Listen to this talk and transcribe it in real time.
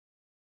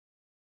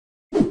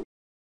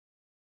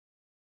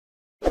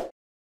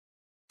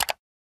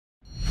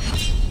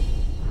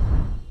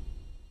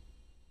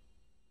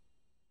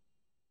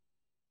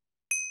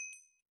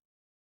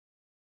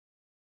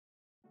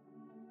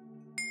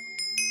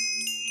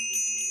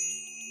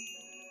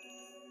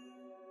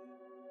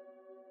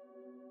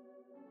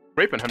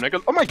raping him,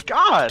 nigga. Oh my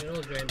god! It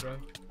was drained, bro.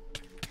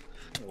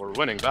 We're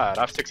winning bad.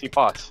 I have 16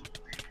 pots.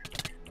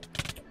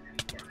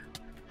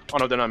 Oh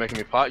no, they're not making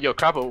me pot. Yo,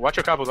 Crapple, watch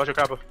your Crapples, watch your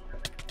Crapple.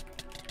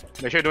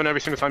 Make sure you're doing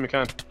every single time you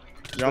can.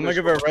 Yeah, I'm gonna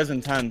give her a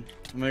resin 10.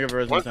 I'm gonna give her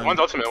a resin 10. One's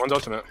ultimate, one's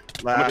ultimate.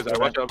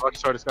 Watch out,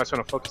 sorry, this guy's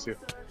trying to focus you.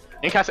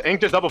 Ink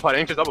just double potter,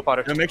 Ink just double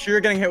potter. Yo, make sure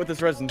you're getting hit with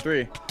this resin.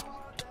 3,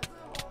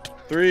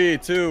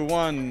 2,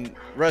 1.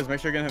 Res, make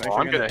sure you're getting hit.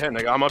 I'm getting hit,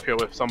 nigga. I'm up here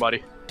with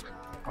somebody.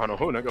 I don't know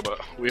who, nigga, but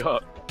we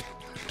up.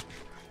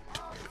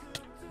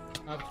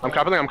 I'm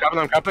crappling.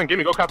 Give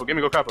me go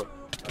Crapple.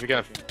 If you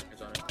can.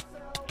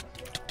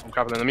 I'm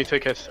crappling. Let me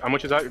take his. How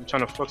much is that?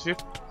 Trying to focus you?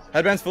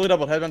 Headband's fully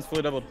doubled.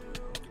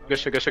 Good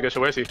shit.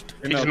 Where is he?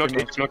 He just smoked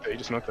it.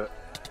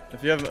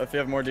 If you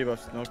have more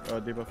debuffs, no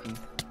debuff can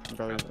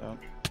probably out.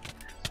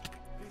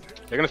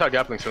 They're gonna start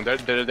grappling soon.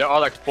 They're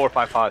all like 4 or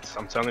 5 pots.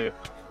 I'm telling you.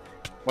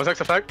 What's next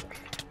effect?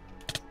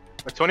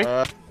 Like 20?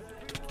 I'm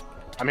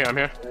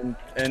here.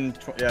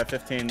 Yeah,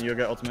 15. You'll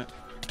get ultimate.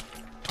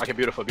 Okay,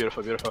 beautiful. Give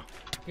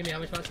me how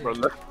much pots? Bro,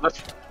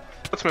 let's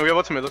ultimate. We have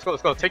ultimate.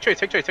 Let's go. Take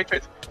trades.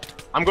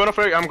 I'm going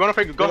for it. Go.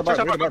 Look at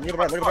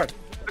the bar.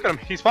 Look at him.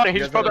 He's fighting. He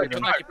just pro back.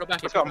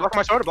 Let's go. I'm blocking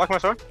my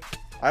sword.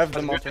 I have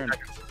them all turned.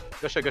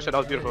 Good shit. That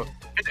was beautiful.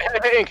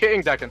 Hit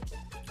Ink, Dakin.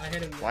 I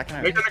hit him. Why can't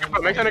I? Make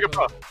that nigga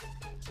pro.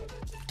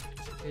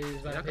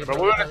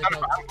 Bro, we're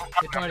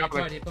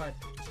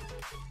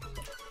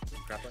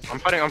I'm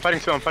fighting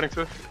too.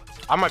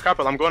 I'm my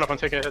Crapple. I'm going up. I'm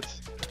taking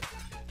hits.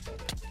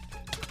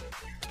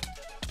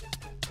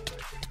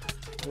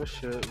 This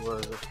shit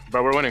was...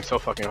 Bro, we're winning so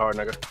fucking hard,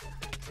 nigga.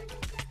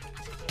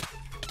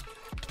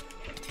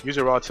 Use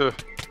your raw too.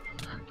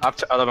 I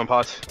have 11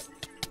 pots.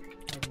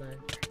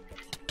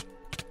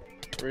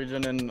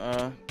 Region in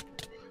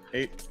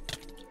 8.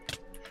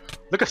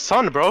 Look at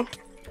Sun, bro.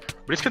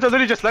 But these kids are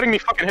literally just letting me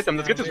fucking hit them.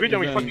 Let's get this region.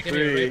 We fucking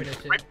 3.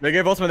 They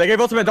gave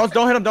ultimate.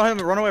 Don't hit him.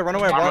 Run away.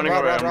 Rod.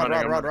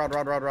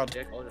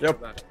 Yo,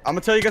 I'm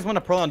gonna tell you guys when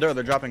to pearl on dirt.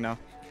 They're dropping now.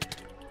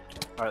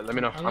 Alright, let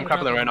me know. I'm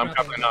crappling right now.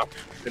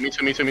 Me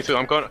too.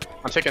 I'm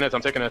taking hits.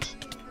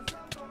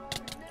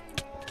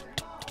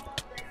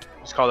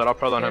 Just call it. I'll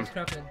pearl on him.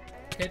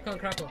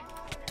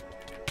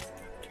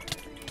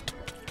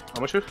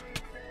 How much you?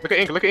 Look at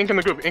Ink in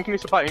the group. Ink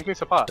needs to pot.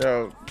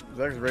 Yo,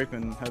 Zach's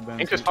raping headbands.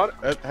 Ink just pot?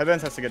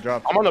 Headbands has to get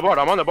dropped. I'm on the board.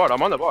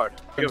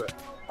 Give it.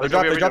 They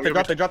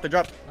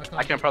drop.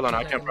 I can't pearl on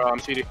it. I'm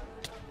CD.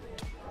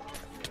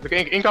 Look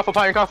at Ink off a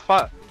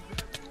pot.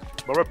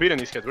 But we're beating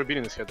these kids,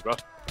 bro.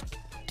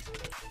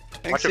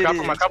 Watch your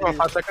grapple, my grapple in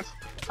 5 seconds.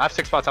 I have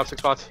 6 spots.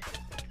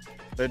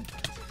 They're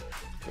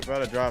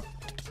about to drop.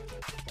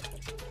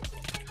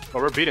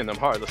 But we're beating them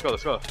hard. Let's go.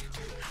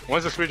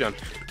 When's this regen?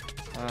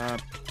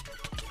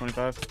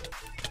 25.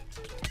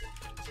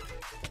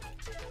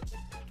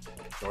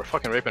 So we're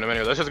fucking raping them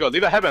anyway. Let's just go.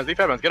 Leave the headbands.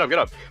 Get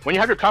up. When you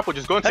have your grapple,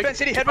 just go and take. Headband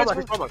city, headbands.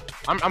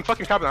 I'm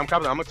fucking grappling. I'm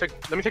gonna take.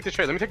 Let me take this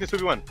trade. Let me take this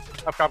 2v1.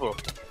 Have grapple.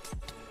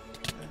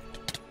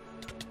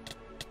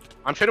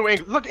 I'm trading with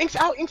Ink. Look, Ink's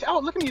out.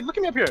 Look at me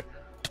up here.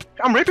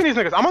 I'm raping these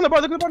niggas. I'm on the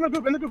board. Look at the board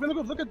in the group.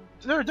 Look at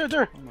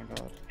there. Oh my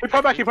god.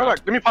 Keep back.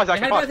 Let me pause.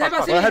 Headbands.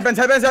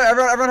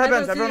 Everyone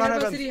headbands.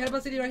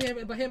 Headband city right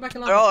here. But him back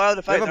in line. They're all out of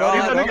the fight.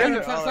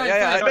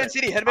 Yeah. Headband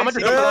city. Headband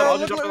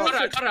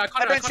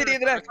city in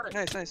the back.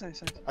 Nice.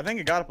 I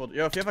think it got pulled.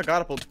 Yo, if you have a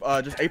got pulled,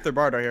 just ape their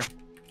bard right here.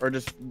 Or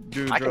just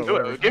do I can do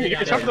it. Give me. You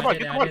can jump to the board.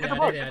 Get the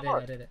board.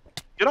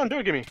 Get on, do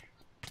it. Give me.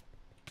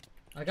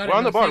 We're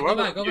on the board. Go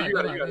back.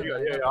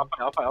 Yeah.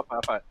 I'll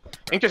fight.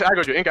 Ink just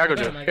aggroed you. Yeah.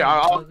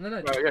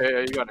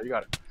 You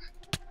got it.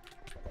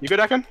 You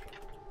good, Akin?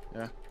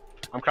 Yeah.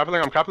 I'm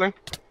crappling. I crappled.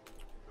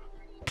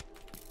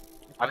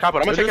 I'm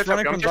gonna take it. They're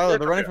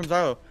running from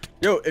Zylowh.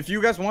 Yo, if you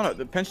guys want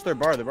to pinch their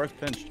bar, the bar's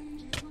pinched.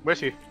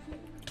 Where's he?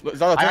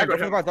 Zylowh, go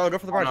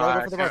for the bar.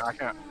 I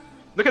can't.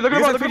 Look at the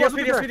bar. Look at the bar.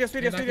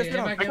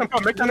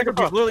 Make that nigga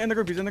pro. He's literally in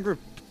the group.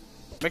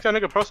 Make that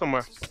nigga pro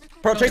somewhere.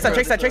 Pro, chase that.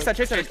 Give me good shit. I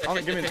chase it. I'm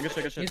in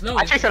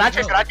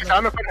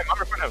front of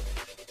him.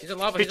 He's in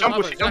lava. He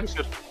jumped shit.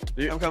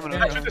 I'm coming.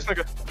 Shoot this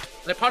nigga.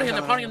 They're potting him.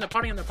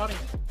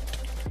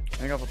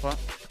 Hang up a pot.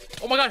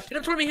 Oh my god, hit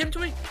him to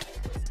me.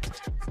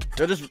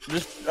 Yo, just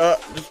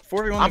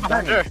 4v1. I'm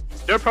behind there.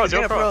 They're pro. He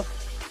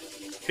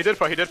did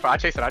pro. I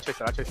chased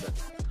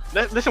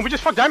it. Listen, we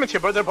just fucked diamonds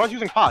here, bro. They're both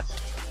using pots.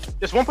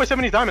 There's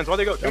 1.70 diamonds. While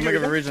they go. I'm gonna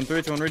give a region.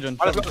 3, 2, 1 region.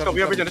 Let's go.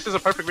 We have region. This is a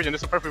perfect region.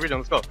 Let's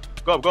go.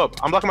 Go up.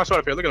 I'm blocking my sword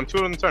up here. Look at him. 2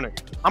 of them turning.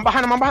 I'm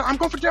behind him. I'm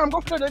going for there.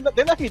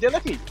 They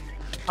left me.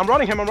 I'm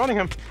running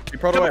him. He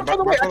pro'd away.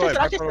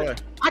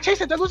 I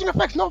chased it. They're losing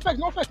effects. No effects.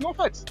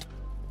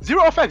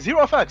 Zero effects.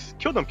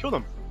 Kill them.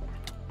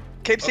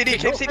 Cape city.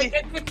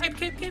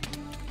 Cape.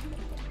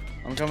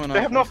 I'm coming up.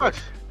 They have no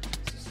effects.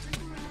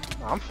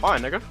 I'm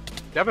fine, nigga.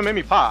 They haven't made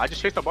me pot. I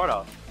just chased the bar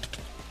out.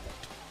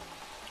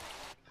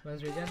 I'm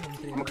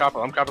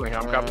grappling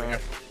here.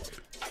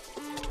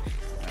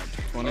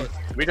 20.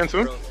 Regen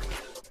soon?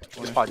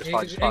 Just pot.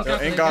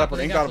 Ain't got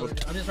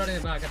it. I'm just running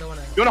it back. I don't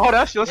wanna. You wanna hold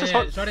S? Let's just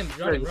hold. Run him.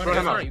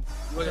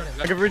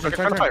 I give region.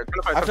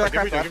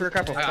 After your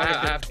grapple. I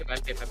have to.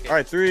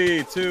 Alright,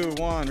 3, 2,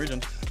 1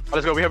 region.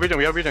 Let's go. We have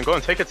region. Go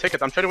and take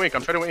it. I'm trading with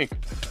ink.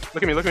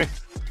 Look at me. Look at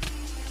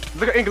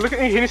ink.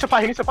 He needs a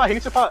pot.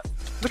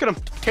 Look at him.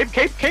 Cape.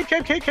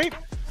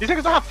 These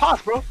niggas don't have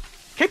pots, bro.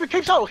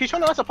 Cape's out. He's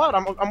trying to last a pot.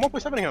 I'm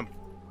 1.7ing him.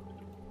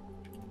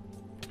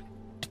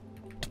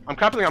 I'm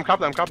grappling. I'll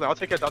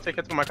take it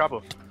with my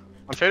grapple.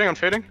 I'm trading. I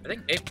think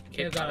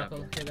Cape got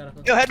apple.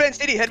 Yo, headband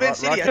city. How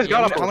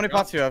many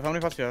pots do you have?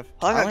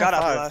 I got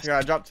apple. Yeah,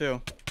 I dropped 2.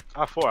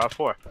 I have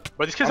 4.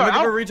 But these kids I'm are gonna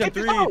out. give a region.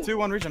 Cape 3, 2,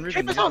 1 region.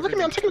 Cape is out. Look at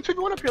me. I'm taking the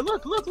 2v1 up here.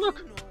 Look.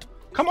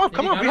 Come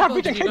on. We have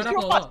region. Cape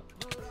 0 pots.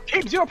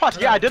 Cape 0 pots.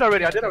 Yeah, I did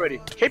already.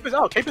 Cape is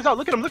out.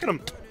 Look at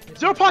him.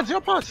 0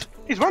 pots.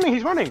 He's running.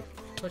 He's literally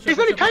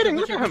kiting.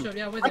 Look at him.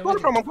 I'm going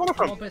from.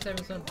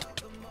 1.7,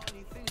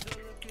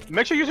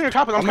 Make sure you're using your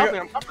coupling. I'm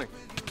coupling.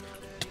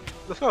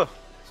 Let's go.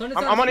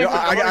 I'm on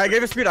I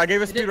gave a speed right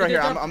here.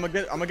 I'm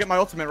gonna get my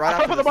ultimate right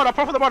after. I'll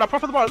pro for the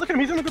bar. Look at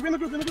him. He's in the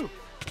group.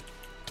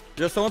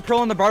 There's someone pro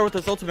on the bar with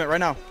this ultimate right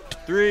now.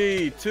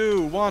 3,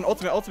 2, 1.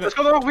 Ultimate. Let's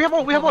go. We have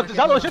all.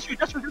 Zylowh, just you.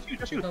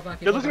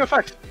 They're losing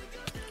effects.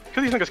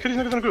 Kill these niggas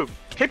in the group.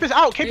 Cape is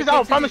out.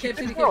 Promise. Kill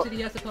that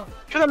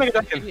nigga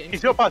second.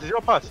 He's 0 pots.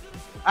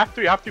 I have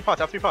 3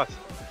 pots.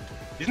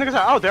 These niggas are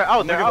out. They're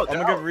out. I'm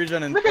gonna give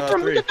region in 3. Look at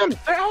them.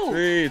 They're out.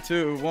 3,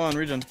 2, 1.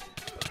 Region.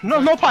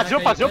 No pots.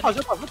 0 pots. Look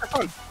at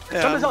Sun.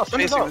 Sun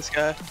is out. This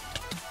guy.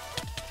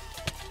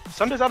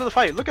 Sun is out of the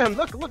fight. Look at him.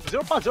 Look.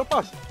 0 pots.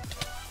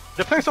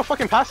 They're playing so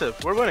fucking passive.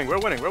 We're winning.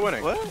 What?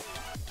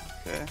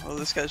 Okay, well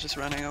this guy's just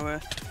running away.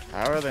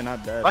 How are they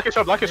not dead? Block your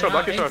sword. Ink's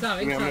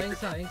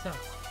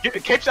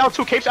out.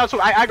 Cape's out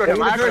too. I aggroed him.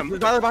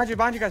 Tyler, behind you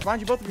guys.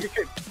 Behind you both of you.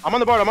 I'm on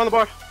the bar.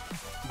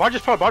 Bar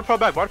just pro back.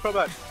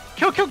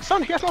 Kill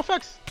Sun. He has no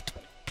effects.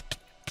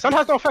 Sun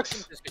has no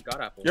effects.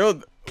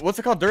 Yo, what's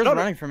it called? Dur's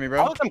running for me,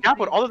 bro. All of them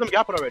gappled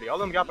already.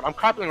 I'm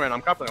grappling right now.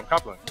 I'm grappling.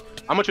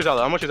 I'm gonna choose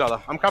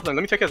Zylowh. I'm grappling.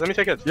 Let me take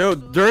it. Yo,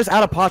 Dur's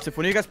out of pots. If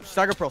one of you guys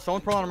stagger pro,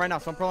 someone pro on him right now.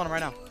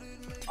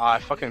 I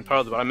fucking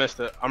pearled, but I missed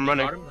it. I'm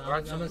running. I'm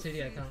on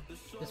CD, I can't.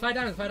 It's 5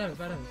 damage.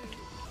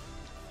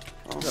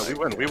 Yeah,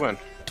 we win.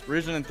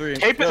 Region in 3.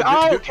 Cape is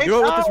out.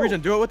 Do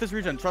it with this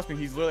region. Trust me,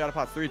 he's literally out of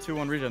pots. 3, 2,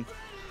 1 region.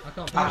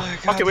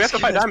 Okay, we have to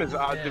fight diamonds.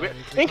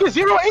 Ink is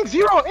 0.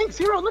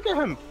 Look at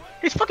him.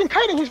 He's fucking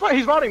kiting. He's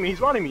routing me.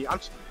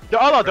 They're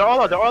all out.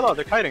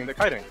 They're kiting.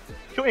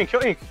 Kill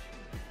Ink.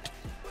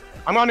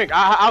 I'm on Ink.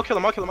 I'll kill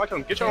him.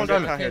 Get your own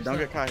diamond. Don't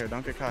get caught here.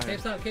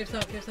 Cape's out.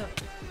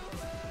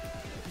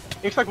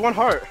 Ink's like 1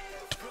 heart.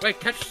 Wait,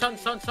 catch Sun. He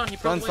Sun.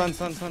 Cape's Wait,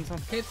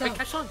 out.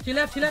 Catch Sun. He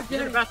left. You're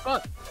in the best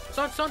spot.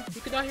 Sun, you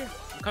could die here.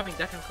 I'm coming,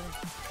 Deck, I'm coming.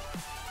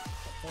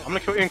 I'm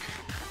gonna kill Ink.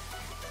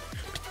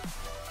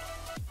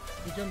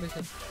 You jump,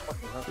 Mason.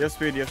 You have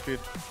speed.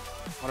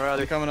 Alright,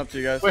 they're coming up to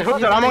you guys. Wait, who's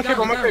that? I'm on Cape.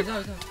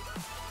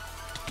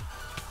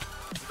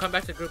 Come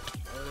back to the group.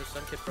 There's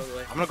Sun Cape further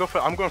away. I'm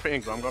going for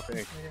Ink, bro. Are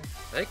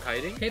they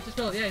hiding? Cape is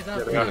still, yeah, he's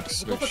out. Yeah,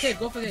 go for Cape.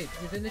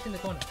 He's in the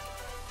corner.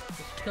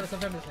 Just try to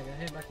confirm this nigga.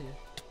 Hand back to you.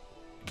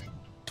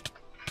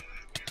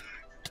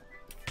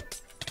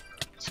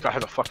 This guy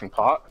has a fucking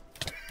pot.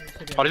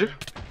 How did you?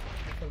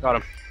 Got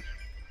him.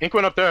 Ink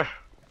went up there.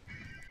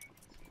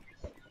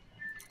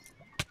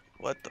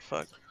 What the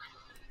fuck?